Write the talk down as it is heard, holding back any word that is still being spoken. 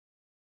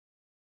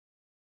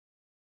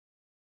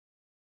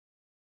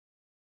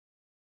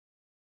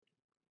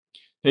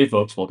Hey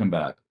folks, welcome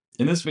back.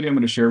 In this video, I'm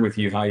going to share with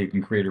you how you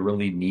can create a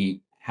really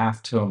neat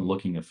halftone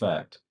looking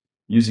effect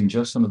using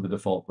just some of the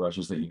default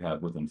brushes that you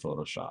have within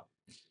Photoshop.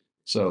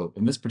 So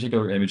in this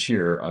particular image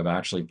here, I've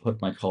actually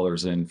put my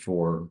colors in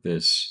for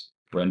this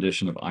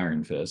rendition of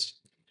Iron Fist.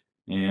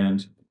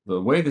 And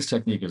the way this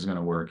technique is going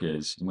to work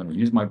is I'm going to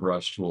use my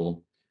brush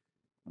tool.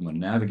 I'm going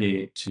to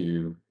navigate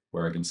to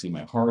where I can see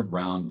my hard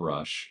round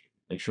brush,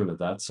 make sure that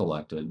that's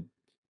selected.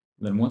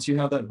 Then once you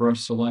have that brush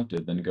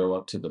selected, then go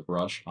up to the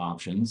brush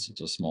options.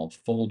 It's a small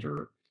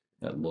folder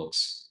that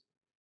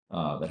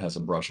that has a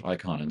brush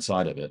icon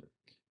inside of it.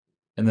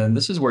 And then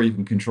this is where you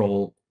can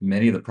control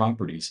many of the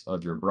properties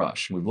of your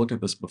brush. We've looked at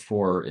this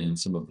before in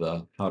some of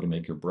the how to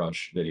make your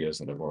brush videos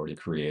that I've already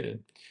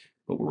created.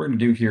 But what we're going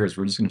to do here is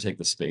we're just going to take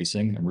the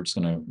spacing and we're just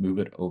going to move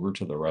it over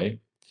to the right.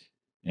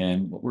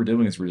 And what we're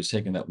doing is we're just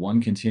taking that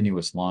one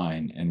continuous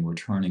line and we're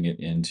turning it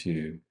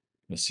into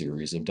a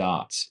series of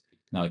dots.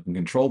 Now I can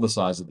control the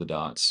size of the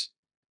dots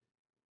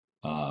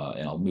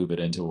and I'll move it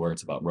into where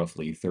it's about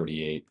roughly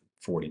 38,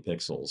 40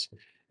 pixels.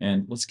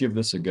 And let's give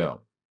this a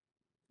go.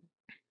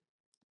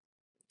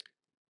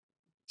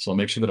 So I'll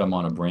make sure that I'm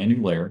on a brand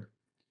new layer,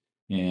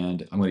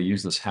 and I'm going to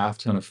use this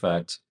halftone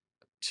effect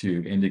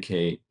to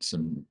indicate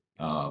some,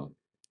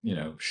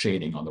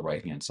 shading on the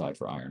right-hand side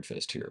for Iron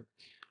Fist here.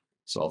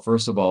 So I'll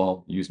first of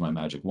all use my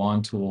magic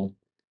wand tool.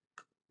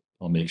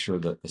 I'll make sure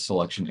that the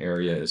selection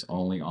area is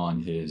only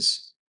on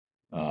his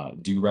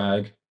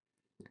do-rag.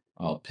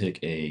 I'll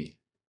pick a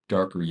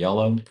darker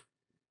yellow.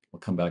 I'll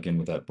come back in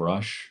with that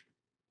brush,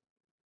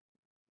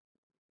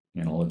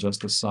 and I'll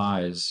adjust the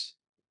size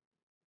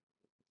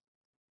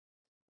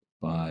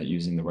by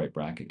using the right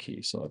bracket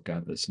key. So I've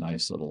got this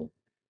nice little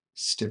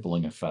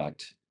stippling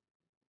effect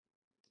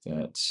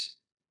that's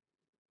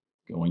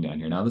going down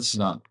here. Now this is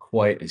not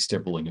quite a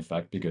stippling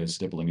effect because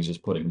stippling is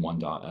just putting one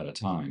dot at a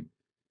time,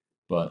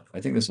 but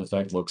I think this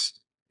effect looks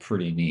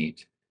pretty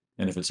neat.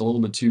 And if it's a little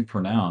bit too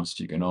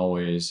pronounced, you can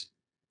always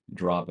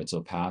drop its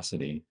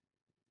opacity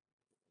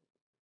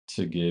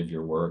to give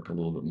your work a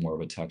little bit more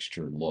of a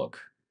textured look.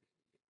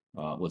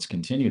 Let's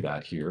continue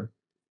that here.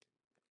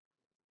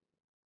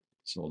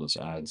 So we'll just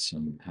add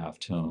some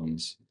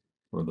halftones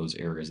for those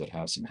areas that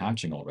have some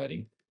hatching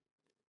already.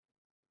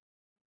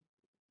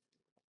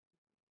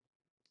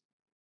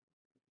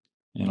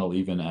 And I'll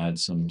even add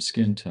some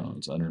skin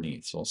tones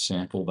underneath. So I'll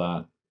sample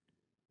that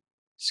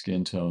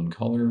skin tone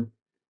color,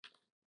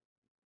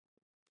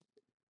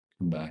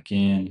 come back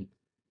in,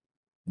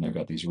 and I've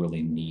got these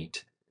really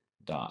neat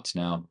dots.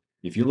 Now,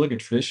 if you look at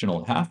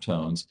traditional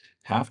halftones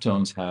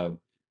have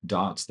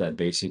dots that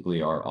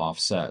basically are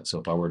offset. So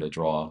if I were to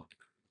draw,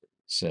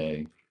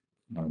 say,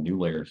 a new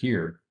layer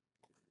here,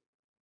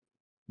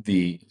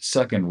 the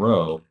second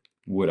row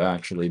would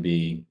actually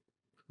be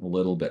a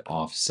little bit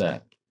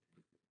offset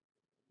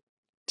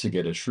to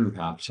get a true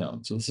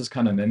halftone. So this is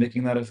kind of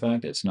mimicking that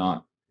effect. It's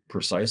not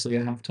precisely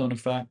a halftone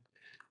effect,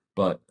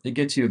 but it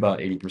gets you about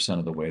 80%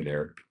 of the way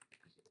there.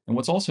 And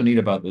what's also neat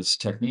about this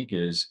technique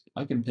is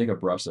I can pick a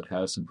brush that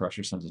has some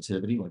pressure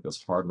sensitivity, like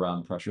this hard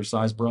round pressure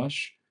size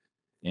brush.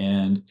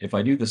 And if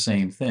I do the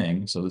same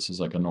thing, so this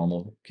is like a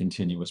normal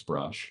continuous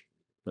brush,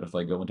 but if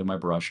I go into my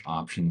brush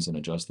options and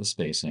adjust the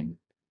spacing,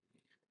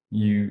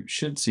 you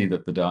should see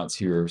that the dots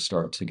here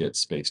start to get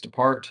spaced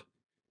apart.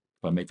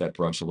 If I make that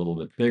brush a little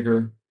bit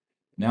bigger,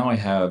 now I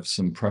have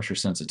some pressure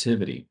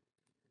sensitivity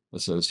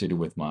associated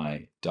with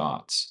my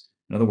dots.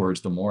 In other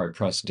words, the more I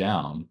press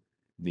down,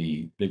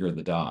 the bigger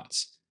the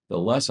dots. The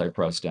less I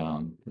press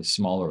down, the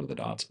smaller the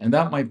dots. And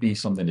that might be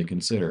something to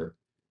consider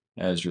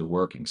as you're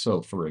working.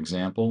 So for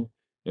example,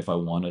 if I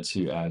wanted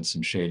to add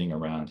some shading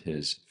around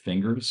his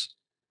fingers,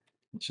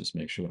 let's just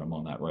make sure that I'm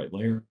on that right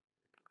layer.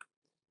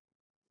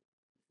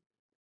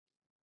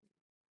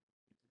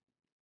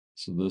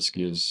 So this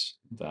gives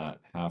that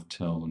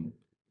halftone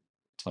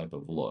type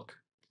of look.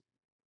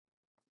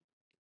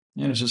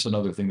 And it's just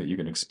another thing that you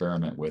can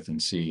experiment with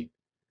and see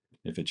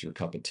if it's your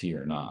cup of tea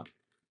or not.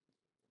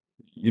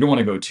 You don't want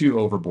to go too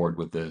overboard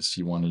with this.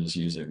 You want to just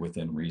use it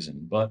within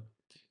reason. But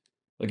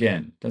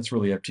again, that's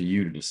really up to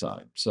you to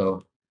decide.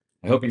 So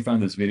I hope you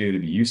found this video to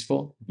be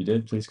useful. If you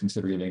did, please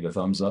consider giving it a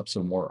thumbs up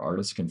so more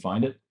artists can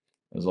find it.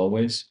 As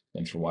always,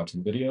 thanks for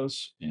watching the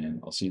videos, and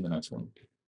I'll see you in the next one.